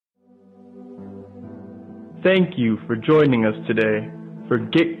Thank you for joining us today for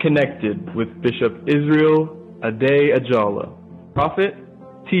Get Connected with Bishop Israel Ade Ajala, prophet,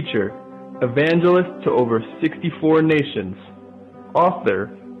 teacher, evangelist to over 64 nations, author,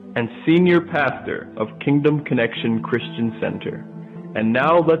 and senior pastor of Kingdom Connection Christian Center. And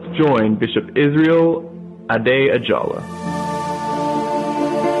now let's join Bishop Israel Ade Ajala.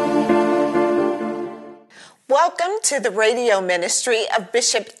 Welcome to the radio ministry of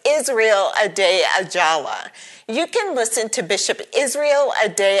Bishop Israel Ade Ajala. You can listen to Bishop Israel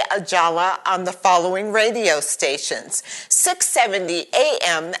Ade Ajala on the following radio stations: 670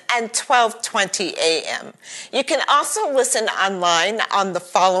 AM and 1220 AM. You can also listen online on the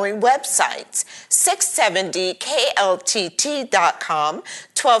following websites: 670kltt.com,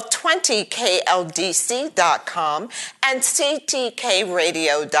 1220kldc.com, and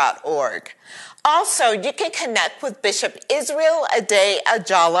ctkradio.org. Also, you can connect with Bishop Israel Ade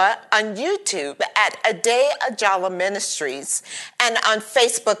Ajala on YouTube at Ade Ajala Ministries and on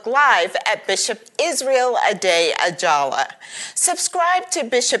Facebook Live at Bishop Israel Ade Ajala. Subscribe to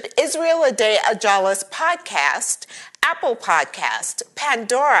Bishop Israel Ade Ajala's podcast, Apple Podcast,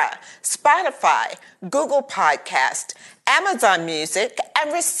 Pandora, Spotify, Google Podcast, Amazon Music,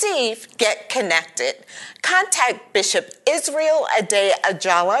 and receive Get Connected. Contact Bishop Israel Ade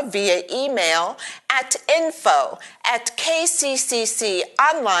Ajala via email at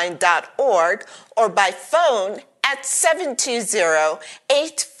info@kccconline.org or by phone at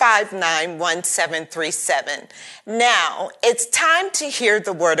 720-859-1737. Now, it's time to hear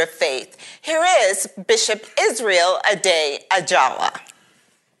the word of faith. Here is Bishop Israel Ade Ajala.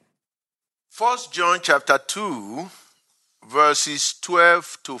 1 John chapter 2, verses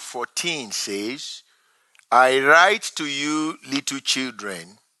 12 to 14 says, I write to you, little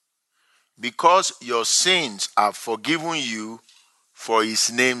children, because your sins are forgiven you for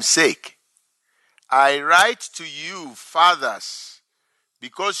his name's sake. I write to you, fathers,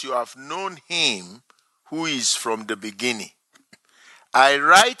 because you have known him who is from the beginning. I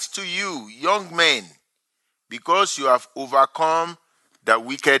write to you, young men, because you have overcome the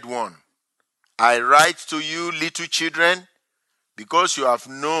wicked one. I write to you, little children, because you have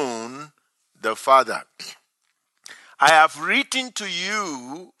known the Father. I have written to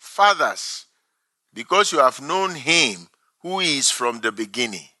you, fathers, because you have known him who is from the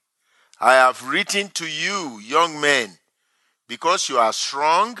beginning. I have written to you, young men, because you are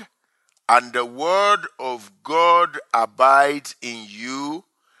strong, and the word of God abides in you,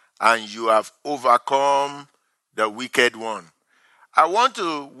 and you have overcome the wicked one. I want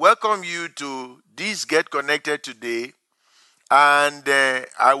to welcome you to this Get Connected today, and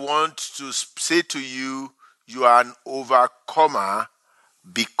I want to say to you, you are an overcomer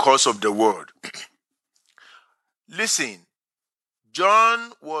because of the word. Listen,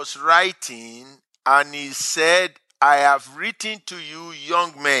 John was writing and he said, I have written to you,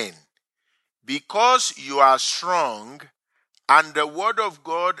 young men, because you are strong and the word of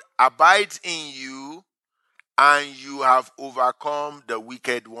God abides in you and you have overcome the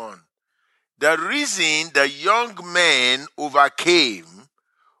wicked one. The reason the young men overcame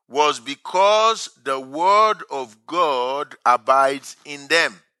was because the word of God abides in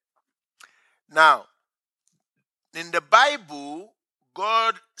them. Now, in the Bible,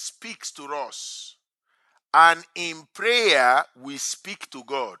 God speaks to us, and in prayer, we speak to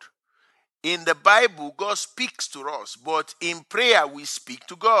God. In the Bible, God speaks to us, but in prayer, we speak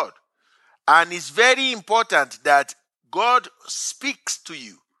to God. And it's very important that God speaks to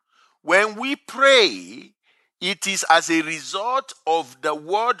you. When we pray, it is as a result of the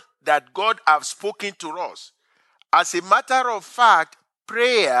word that God has spoken to us. As a matter of fact,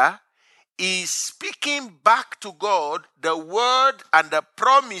 prayer is speaking back to God the word and the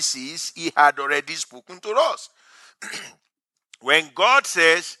promises he had already spoken to us. When God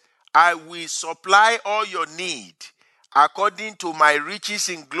says, I will supply all your need according to my riches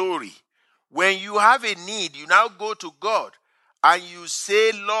in glory. When you have a need, you now go to God and you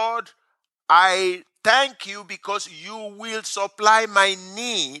say, Lord, I thank you because you will supply my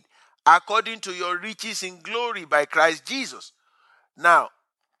need according to your riches in glory by Christ Jesus. Now,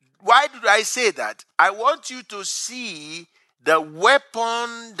 why did I say that? I want you to see the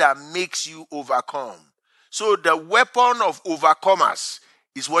weapon that makes you overcome. So the weapon of overcomers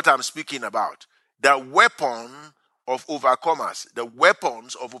is what I'm speaking about. The weapon of overcomers. The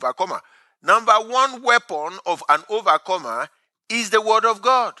weapons of overcomer. Number one weapon of an overcomer is the word of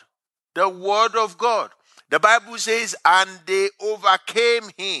God. The word of God. The Bible says, and they overcame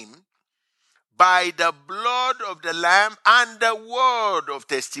him by the blood of the Lamb and the word of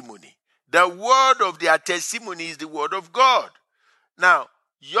testimony. The word of their testimony is the word of God. Now,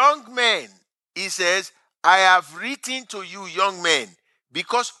 young men, he says, I have written to you, young men,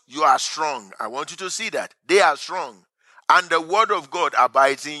 because you are strong. I want you to see that. They are strong. And the word of God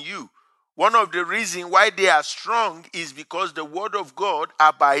abides in you. One of the reasons why they are strong is because the word of God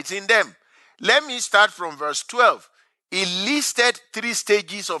abides in them. Let me start from verse 12. He listed 3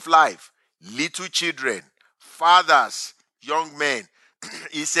 stages of life: little children, fathers, young men.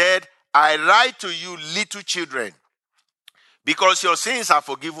 He said, I write to you, little children, because your sins are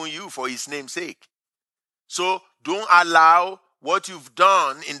forgiven you for his name's sake. So don't allow what you've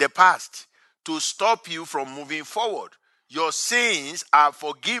done in the past to stop you from moving forward. Your sins are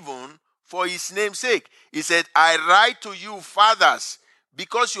forgiven for his name's sake. He said, I write to you, fathers,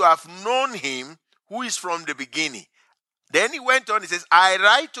 because you have known him who is from the beginning. Then he went on, he says, I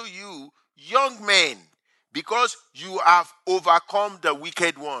write to you, young men, because you have overcome the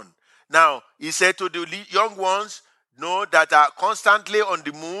wicked one. Now, he said to the young ones, no, that are constantly on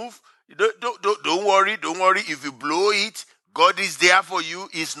the move, don't worry if you blow it. God is there for you.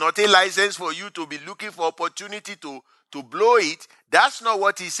 It's not a license for you to be looking for opportunity to blow it. That's not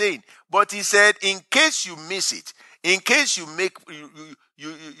what he's saying. But he said, in case you miss it, in case you make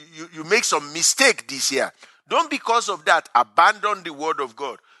some mistake this year, don't because of that abandon the word of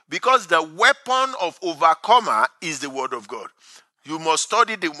God. Because the weapon of overcomer is the word of God. You must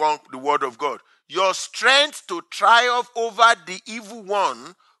study the word of God. Your strength to triumph over the evil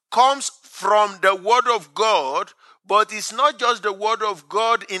one comes from the word of God, but it's not just the word of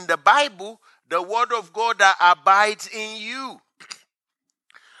God in the Bible, the word of God that abides in you.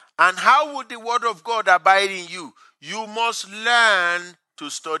 And how would the word of God abide in you? You must learn to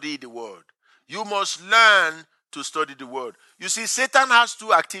study the word. You must learn to study the word. You see, Satan has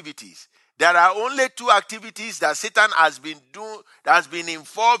 2 activities. There are only 2 activities that Satan has been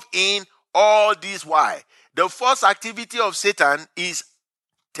involved in all this while. The first activity of Satan is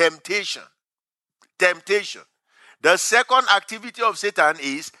temptation. Temptation. The second activity of Satan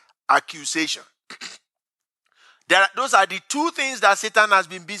is accusation. Those are the 2 things that Satan has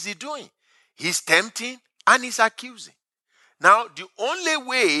been busy doing. He's tempting and he's accusing. Now, the only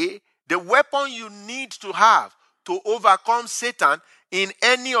way, the weapon you need to have to overcome Satan in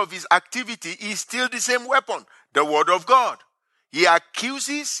any of his activity is still the same weapon, the word of God. He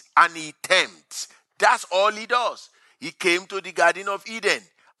accuses and he tempts. That's all he does. He came to the Garden of Eden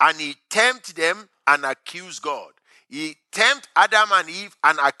and he tempted them and accused God. He tempted Adam and Eve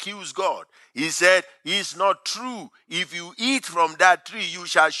and accused God. He said, it's not true. If you eat from that tree, you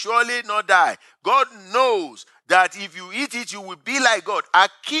shall surely not die. God knows that if you eat it, you will be like God,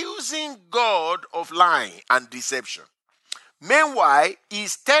 accusing God of lying and deception. Meanwhile,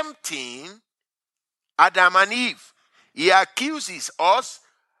 he's tempting Adam and Eve. He accuses us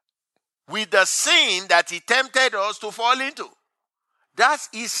with the sin that he tempted us to fall into. That's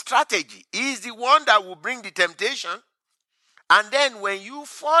his strategy. He's the one that will bring the temptation. And then when you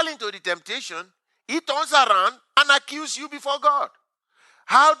fall into the temptation, he turns around and accuses you before God.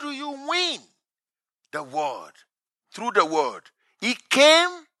 How do you win? The word. Through the word. He came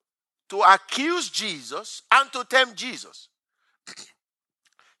to accuse Jesus and to tempt Jesus.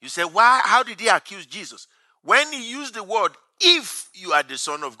 You say, why? How did he accuse Jesus? When he used the word, if you are the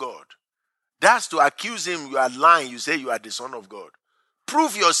Son of God, that's to accuse him. You are lying. You say you are the Son of God.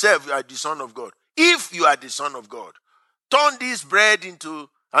 Prove yourself you are the Son of God. If you are the Son of God, turn this bread into,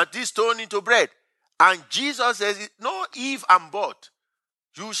 and this stone into bread. And Jesus says, no if and but.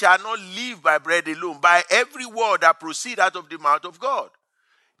 You shall not live by bread alone, by every word that proceeds out of the mouth of God.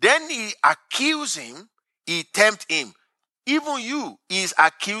 Then he accused him, he tempted him. Even you, he is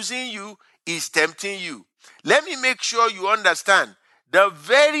accusing you, he is tempting you. Let me make sure you understand. The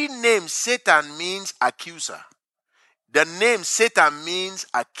very name Satan means accuser. The name Satan means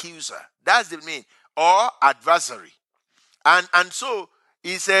accuser. That's the meaning. Or adversary. And so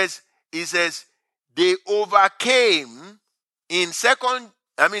he says they overcame in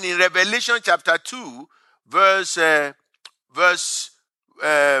Revelation chapter 2, verse 11.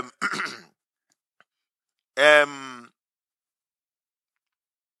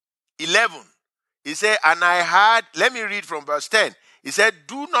 He said, and I heard, let me read from verse 10. He said,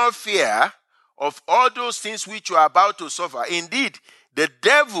 do not fear of all those things which you are about to suffer. Indeed, the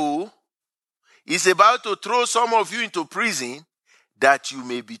devil is about to throw some of you into prison that you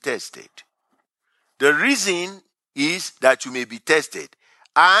may be tested. The reason is that you may be tested.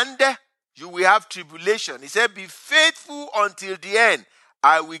 And you will have tribulation. He said, be faithful until the end.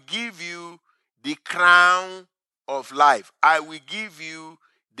 I will give you the crown of life. I will give you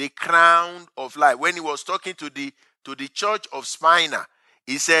the crown of life. When he was talking to the church of Smyrna,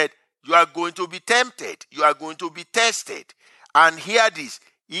 he said, you are going to be tempted. You are going to be tested. And hear this.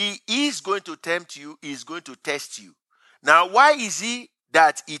 He is going to tempt you. He is going to test you. Now, why is he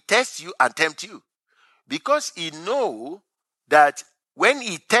that he tests you and tempts you? Because he knows that when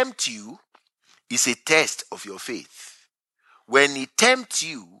he tempts you, it's a test of your faith. When he tempts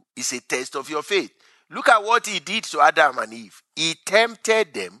you, it's a test of your faith. Look at what he did to Adam and Eve. He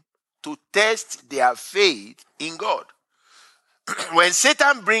tempted them to test their faith in God. When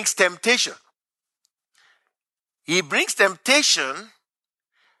Satan brings temptation, he brings temptation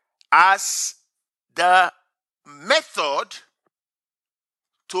as the method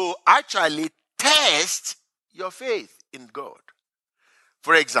to actually test your faith in God.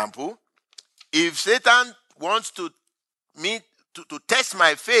 For example, if Satan wants to test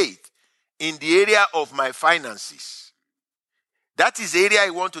my faith in the area of my finances, that is the area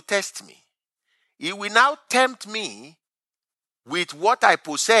he wants to test me. He will now tempt me with what I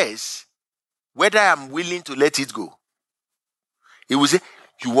possess, whether I'm willing to let it go. He will say,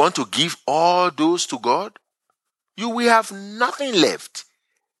 you want to give all those to God? You will have nothing left.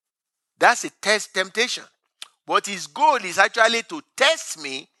 That's a temptation. But his goal is actually to test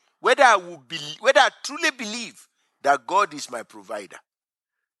me whether I truly believe that God is my provider.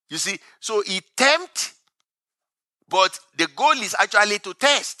 You see, so he tempts, but the goal is actually to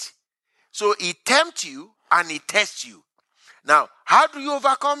test. So he tempts you and he tests you. Now, how do you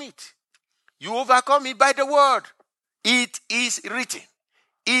overcome it? You overcome it by the word. It is written.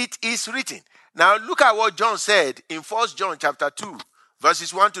 It is written. Now, look at what John said in 1 John chapter 2,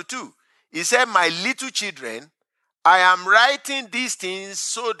 verses 1 to 2. He said, my little children, I am writing these things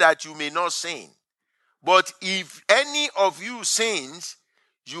so that you may not sin. But if any of you sins,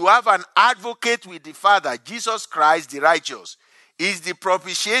 you have an advocate with the Father, Jesus Christ the righteous. He is the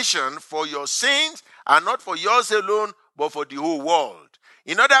propitiation for your sins, and not for yours alone, but for the whole world.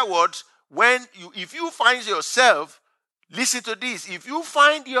 In other words, if you find yourself, listen to this, if you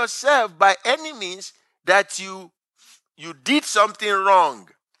find yourself by any means that you did something wrong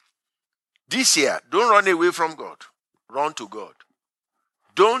this year, don't run away from God. Run to God.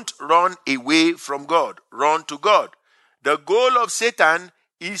 Don't run away from God. Run to God. The goal of Satan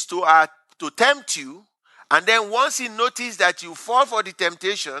is to tempt you, and then once he notices that you fall for the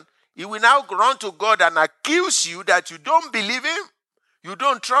temptation, he will now run to God and accuse you that you don't believe him, you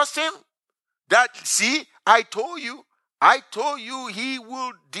don't trust him. See, I told you he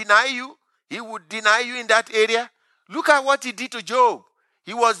will deny you. He would deny you in that area. Look at what he did to Job.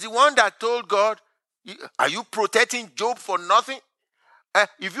 He was the one that told God, are you protecting Job for nothing?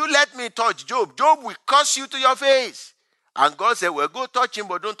 If you let me touch Job, Job will curse you to your face. And God said, well, go touch him,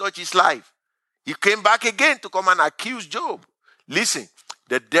 but don't touch his life. He came back again to come and accuse Job. Listen,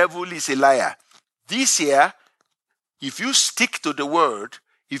 the devil is a liar. This year, if you stick to the word,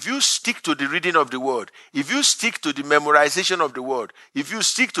 if you stick to the reading of the word, if you stick to the memorization of the word, if you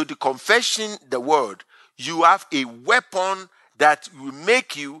stick to the confession the word, you have a weapon that will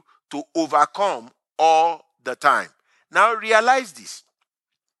make you to overcome all the time. Now realize this.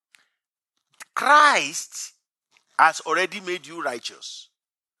 Christ has already made you righteous,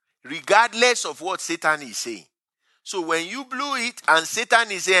 regardless of what Satan is saying. So when you blew it and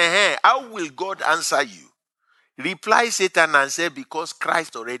Satan is saying, hey, how will God answer you? Reply Satan and say, because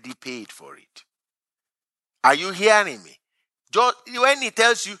Christ already paid for it. Are you hearing me? When he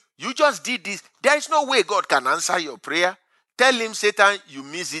tells you, you just did this, there is no way God can answer your prayer. Tell him, Satan, you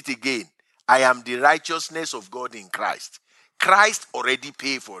miss it again. I am the righteousness of God in Christ. Christ already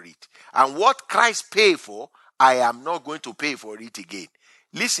paid for it. And what Christ paid for, I am not going to pay for it again.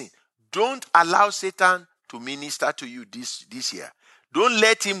 Listen, don't allow Satan to minister to you this year. Don't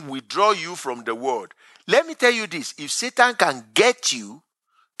let him withdraw you from the word. Let me tell you this. If Satan can get you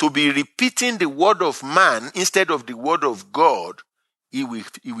to be repeating the word of man instead of the word of God, he will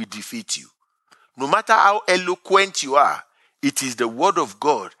defeat you. No matter how eloquent you are, it is the word of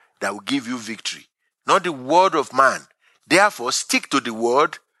God that will give you victory, not the word of man. Therefore, stick to the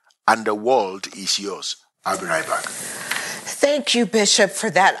word and the world is yours. I'll be right back. Thank you, Bishop,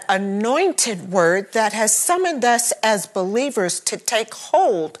 for that anointed word that has summoned us as believers to take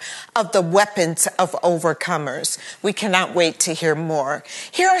hold of the weapons of overcomers. We cannot wait to hear more.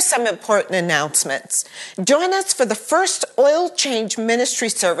 Here are some important announcements. Join us for the first oil change ministry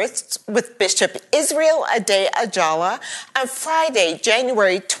service with Bishop Israel Ade Ajala on Friday,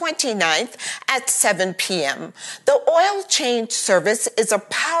 January 29th at 7 p.m. The oil change service is a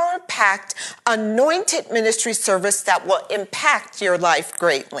power-packed, anointed ministry service that will impact your life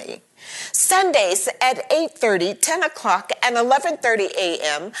greatly. Sundays at 8:30, 10 o'clock, and 11:30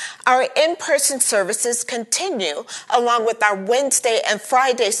 a.m., our in-person services continue, along with our Wednesday and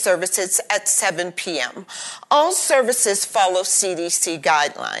Friday services at 7 p.m. All services follow CDC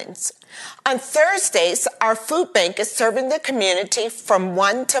guidelines. On Thursdays, our food bank is serving the community from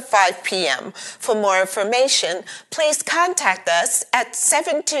 1 to 5 p.m. For more information, please contact us at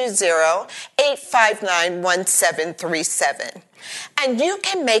 720-859-1737. And you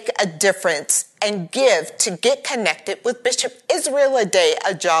can make a difference and give to get connected with Bishop Israel Ade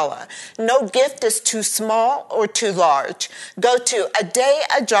Ajala. No gift is too small or too large. Go to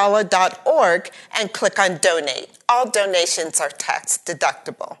adeajala.org and click on Donate. All donations are tax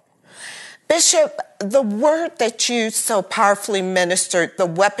deductible. Bishop, the word that you so powerfully ministered, the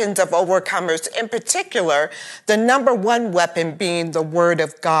weapons of overcomers, in particular, the number one weapon being the word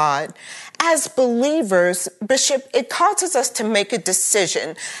of God. As believers, Bishop, it causes us to make a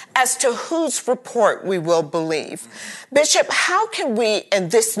decision as to whose report we will believe. Bishop, how can we in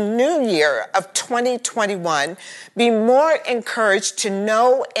this new year of 2021 be more encouraged to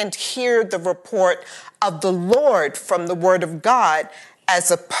know and hear the report of the Lord from the word of God, as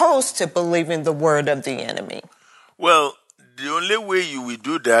opposed to believing the word of the enemy? Well, the only way you will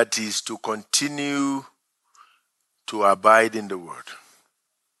do that is to continue to abide in the word.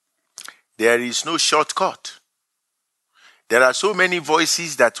 There is no shortcut. There are so many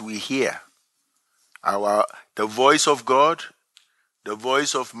voices that we hear. The voice of God, the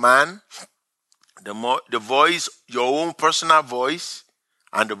voice of man, the voice, your own personal voice,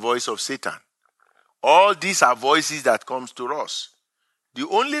 and the voice of Satan. All these are voices that comes to us. The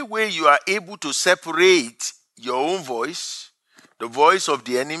only way you are able to separate your own voice, the voice of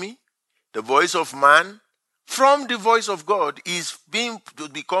the enemy, the voice of man, from the voice of God is to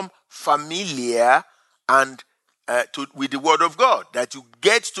become familiar and with the word of God, that you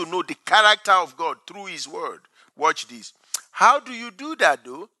get to know the character of God through his word. Watch this. How do you do that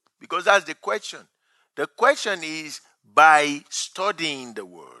though? Because that's the question. The question is by studying the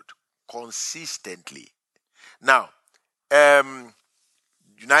word consistently. Now,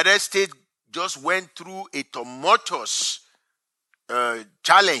 United States just went through a tumultuous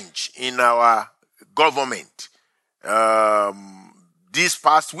challenge in our government this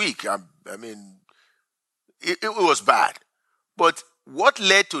past week. I mean, it was bad. But what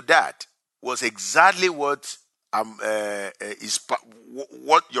led to that was exactly what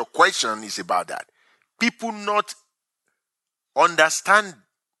what your question is about. That people not understanding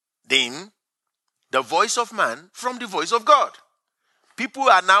the voice of man from the voice of God. People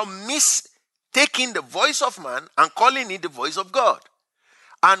are now mistaking the voice of man and calling it the voice of God.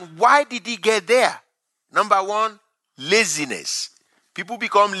 And why did he get there? Number one, laziness. People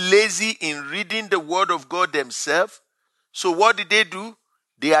become lazy in reading the word of God themselves. So what did they do?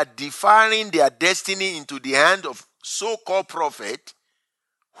 They are deferring their destiny into the hand of so-called prophet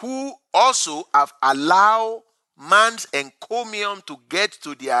who also have allowed man's encomium to get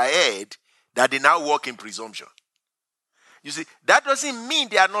to their head that they now walk in presumption. You see, that doesn't mean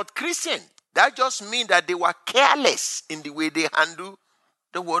they are not Christian. That just means that they were careless in the way they handle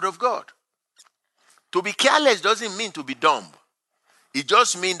the word of God. To be careless doesn't mean to be dumb. It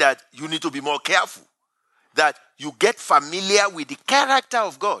just means that you need to be more careful. That you get familiar with the character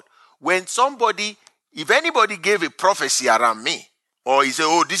of God. When if anybody gave a prophecy around me, or he said,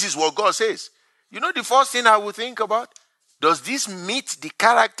 oh, this is what God says. You know the first thing I would think about? Does this meet the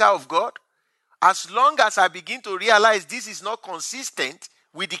character of God? As long as I begin to realize this is not consistent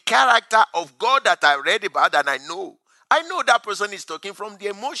with the character of God that I read about and I know that person is talking from the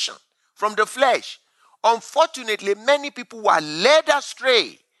emotion, from the flesh. Unfortunately, many people were led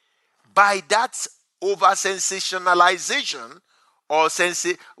astray by that over-sensationalization or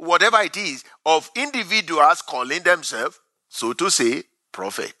whatever it is of individuals calling themselves, so to say,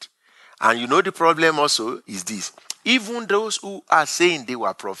 prophet. And you know the problem also is this. Even those who are saying they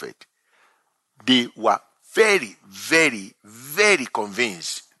were prophet, they were very, very, very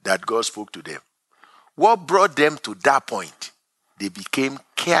convinced that God spoke to them. What brought them to that point? They became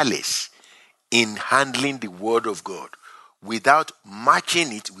careless in handling the word of God without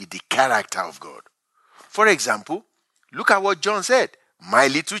matching it with the character of God. For example, look at what John said. My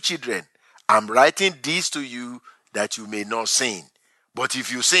little children, I'm writing this to you that you may not sin. But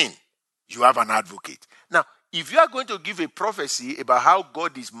if you sin, you have an advocate. Now, if you are going to give a prophecy about how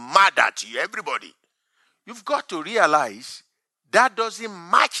God is mad at you, everybody, you've got to realize that doesn't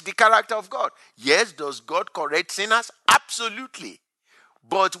match the character of God. Yes, does God correct sinners? Absolutely.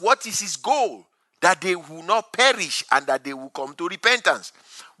 But what is his goal? That they will not perish and that they will come to repentance.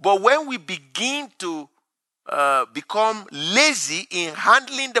 But when we begin to become lazy in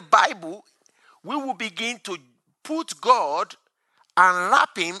handling the Bible, we will begin to put God and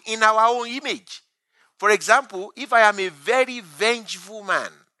wrap him in our own image. For example, if I am a very vengeful man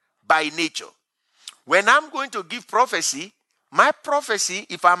by nature, when I'm going to give prophecy, my prophecy,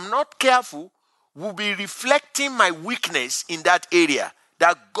 if I'm not careful, will be reflecting my weakness in that area.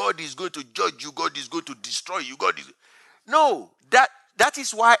 That God is going to judge you, God is going to destroy you, No, that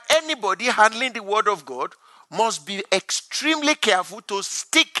is why anybody handling the word of God must be extremely careful to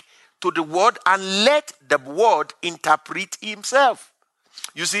stick to the word and let the word interpret himself.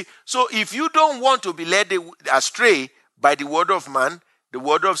 You see, so if you don't want to be led astray by the word of man, the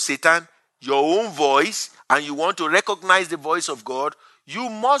word of Satan, your own voice, and you want to recognize the voice of God, you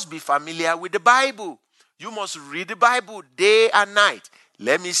must be familiar with the Bible. You must read the Bible day and night.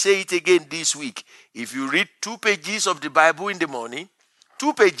 Let me say it again this week. If you read 2 pages of the Bible in the morning,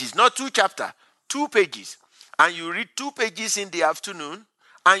 2 pages, not 2 chapters, 2 pages, and you read 2 pages in the afternoon,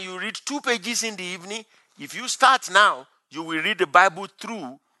 and you read 2 pages in the evening, if you start now, you will read the Bible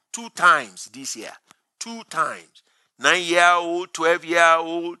through 2 times this year. 2 times. 9-year-old,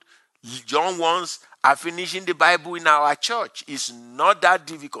 12-year-old, young ones are finishing the Bible in our church. It's not that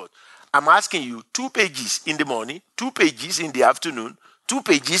difficult. I'm asking you 2 pages in the morning, 2 pages in the afternoon, 2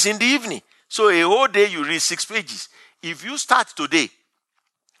 pages in the evening. So a whole day you read 6 pages. If you start today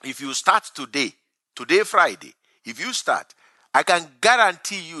Friday, if you start, I can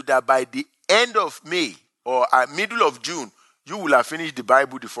guarantee you that by the end of May or middle of June, you will have finished the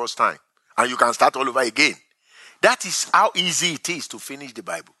Bible the first time. And you can start all over again. That is how easy it is to finish the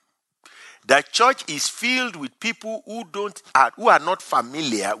Bible. The church is filled with people who are not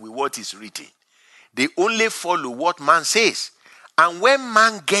familiar with what is written. They only follow what man says. And when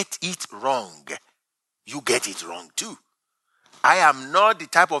man gets it wrong, you get it wrong too. I am not the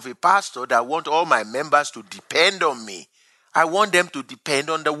type of a pastor that want all my members to depend on me. I want them to depend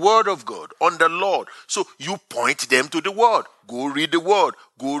on the word of God, on the Lord. So you point them to the word. Go read the word.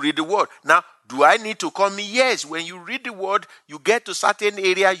 Go read the word. Now, do I need to come in? Yes. When you read the word, you get to certain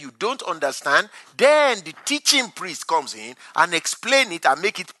area you don't understand. Then the teaching priest comes in and explain it and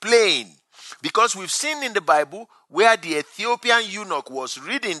make it plain. Because we've seen in the Bible where the Ethiopian eunuch was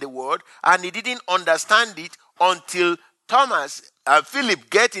reading the word and he didn't understand it until Philip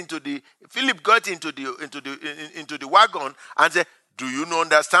got into the wagon and said, "Do you not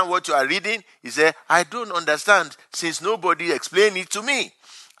understand what you are reading?" He said, "I don't understand since nobody explained it to me."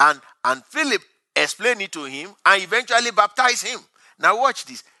 And Philip explained it to him and eventually baptized him. Now watch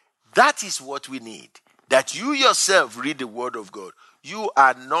this. That is what we need. That you yourself read the word of God. You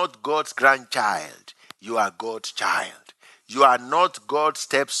are not God's grandchild. You are God's child. You are not God's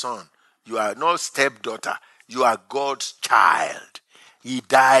stepson. You are not stepdaughter. You are God's child. He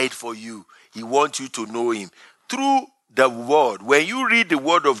died for you. He wants you to know him. Through the word, when you read the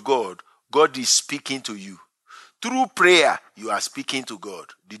word of God, God is speaking to you. Through prayer, you are speaking to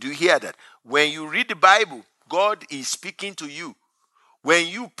God. Did you hear that? When you read the Bible, God is speaking to you. When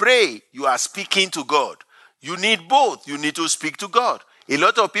you pray, you are speaking to God. You need both. You need to speak to God. A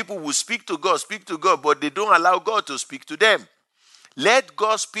lot of people will speak to God, but they don't allow God to speak to them. Let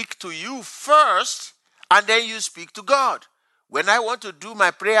God speak to you first, and then you speak to God. When I want to do my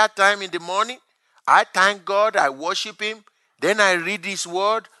prayer time in the morning, I thank God, I worship him, then I read his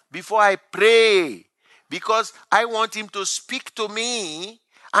word before I pray. Because I want him to speak to me,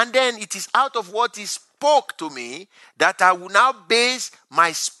 and then it is out of what he spoke to me that I will now base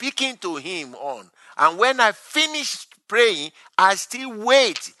my speaking to him on. And when I finish praying, I still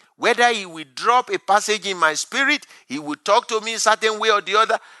wait whether he will drop a passage in my spirit, he will talk to me a certain way or the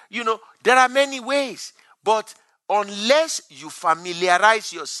other. There are many ways. But unless you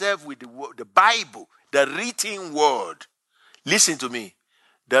familiarize yourself with the Bible, the written word, listen to me,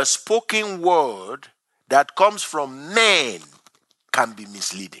 the spoken word that comes from men can be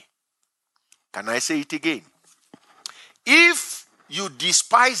misleading. Can I say it again? If you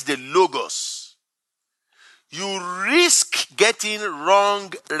despise the Logos, you risk getting wrong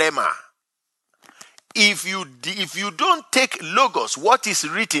rhema. If you don't take Logos, what is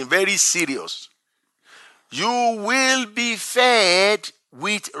written, very serious, you will be fed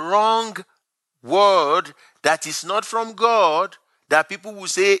with wrong word that is not from God, that people will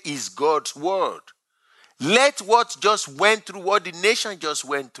say is God's word. Let what just went through, what the nation just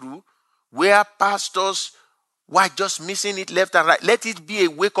went through, where pastors were just missing it left and right, let it be a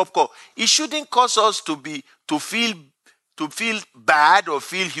wake-up call. It shouldn't cause us to feel bad or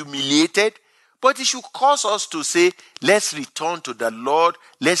feel humiliated, but it should cause us to say, let's return to the Lord,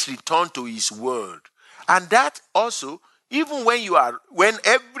 let's return to his word. And that also, Even when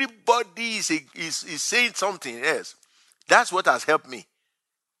everybody is saying something else, that's what has helped me.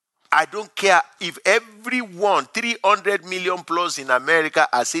 I don't care if everyone, 300 million plus in America,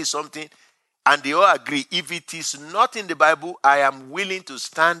 are saying something and they all agree. If it is not in the Bible, I am willing to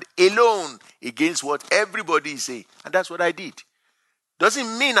stand alone against what everybody is saying. And that's what I did.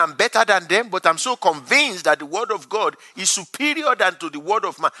 Doesn't mean I'm better than them, but I'm so convinced that the word of God is superior than to the word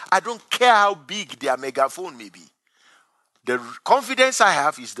of man. I don't care how big their megaphone may be. The confidence I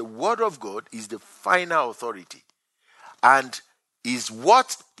have is the word of God is the final authority. And is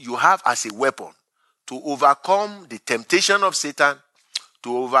what you have as a weapon to overcome the temptation of Satan,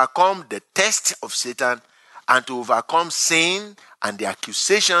 to overcome the test of Satan, and to overcome sin and the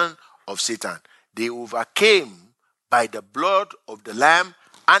accusation of Satan. They overcame by the blood of the Lamb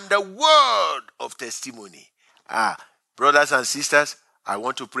and the word of testimony. Brothers and sisters, I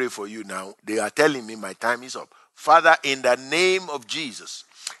want to pray for you now. They are telling me my time is up. Father, in the name of Jesus,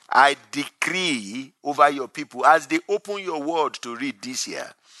 I decree over your people as they open your word to read this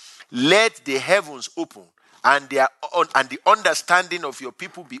year, let the heavens open and the understanding of your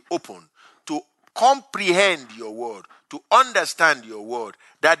people be open to comprehend your word, to understand your word,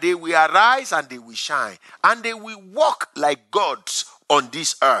 that they will arise and they will shine and they will walk like gods on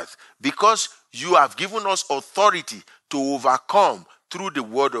this earth because you have given us authority to overcome through the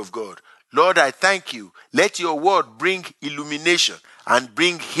word of God. Lord, I thank you. Let your word bring illumination and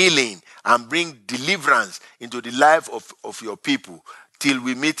bring healing and bring deliverance into the life of your people till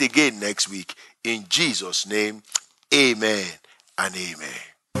we meet again next week. In Jesus' name, amen and amen.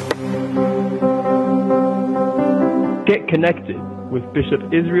 Get Connected with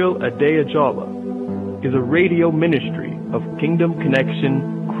Bishop Israel Ade Ajala is a radio ministry of Kingdom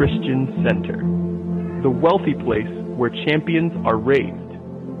Connection Christian Center, the wealthy place where champions are raised.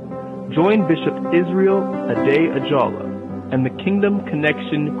 Join Bishop Israel Ade Ajala and the Kingdom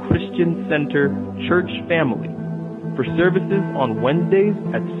Connection Christian Center church family for services on Wednesdays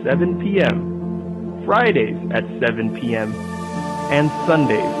at 7 p.m., Fridays at 7 p.m., and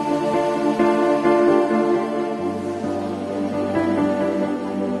Sundays.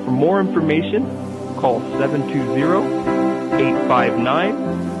 For more information, call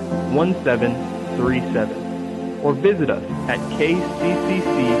 720-859-1737. or visit us at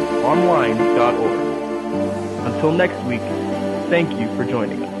kccconline.org. Until next week, thank you for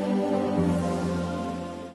joining us.